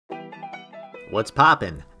What's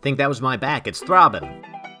poppin'? Think that was my back, it's throbbin'.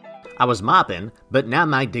 I was moppin', but now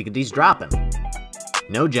my diggity's droppin'.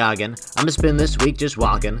 No joggin', I'ma spend this week just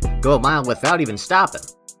walkin', go a mile without even stoppin'.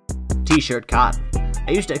 T-shirt cotton.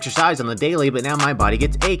 I used to exercise on the daily, but now my body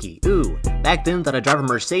gets achy. Ooh, back then thought I'd drive a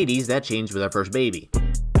Mercedes, that changed with our first baby.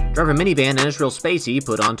 Drive a minivan and it's real spacey,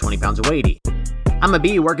 put on 20 pounds of weighty. I'ma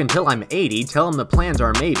be working till I'm 80, tell them the plans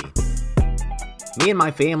are maybe. Me and my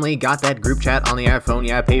family got that group chat on the iPhone,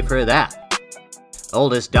 yeah I pay for that.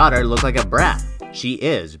 Oldest daughter looked like a brat. She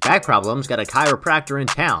is. Back problems, got a chiropractor in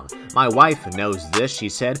town. My wife knows this, she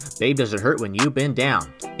said, babe, does it hurt when you bend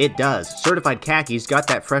down? It does. Certified khakis, got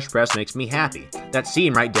that fresh press, makes me happy. That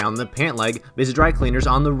seam right down the pant leg, visit dry cleaners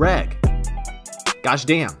on the reg. Gosh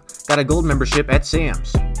damn, got a gold membership at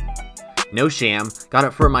Sam's. No sham, got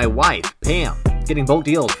it for my wife, Pam. Getting bulk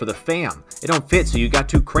deals for the fam. It don't fit so you got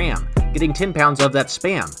to cram. Getting 10 pounds of that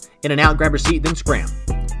spam. In and out, grab receipt, then scram.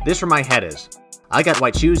 This where my head is. I got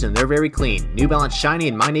white shoes and they're very clean. New Balance shiny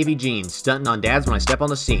and my navy jeans. Stunting on dads when I step on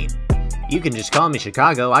the scene. You can just call me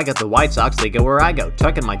Chicago. I got the White Sox, they go where I go.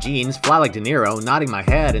 Tucking my jeans, fly like De Niro, nodding my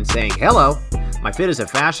head and saying hello. My fit is a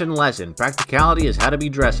fashion lesson. Practicality is how to be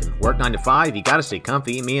dressing. Work 9 to 5, you gotta stay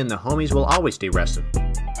comfy. Me and the homies will always stay resting.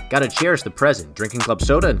 Gotta cherish the present. Drinking club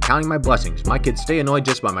soda and counting my blessings. My kids stay annoyed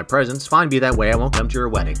just by my presence. Fine, be that way, I won't come to your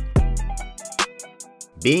wedding.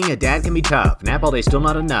 Being a dad can be tough. Nap all day still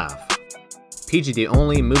not enough. PG the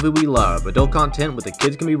only movie we love. Adult content with the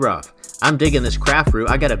kids can be rough. I'm digging this craft brew.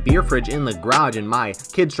 I got a beer fridge in the garage and my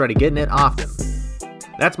kids try to get in it often.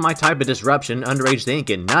 That's my type of disruption. Underage they ain't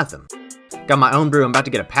getting nothing. Got my own brew, I'm about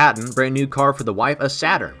to get a patent. Brand new car for the wife, a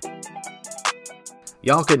Saturn.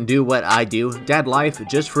 Y'all couldn't do what I do. Dad life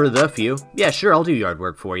just for the few. Yeah, sure, I'll do yard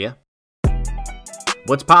work for you.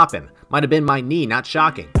 What's poppin'? Might have been my knee, not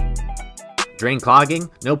shocking. Drain clogging?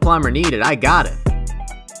 No plumber needed, I got it.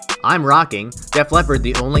 I'm rocking. Def Leppard,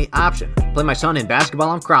 the only option. Play my son in basketball,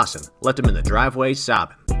 I'm crossing. Left him in the driveway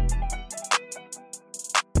sobbing.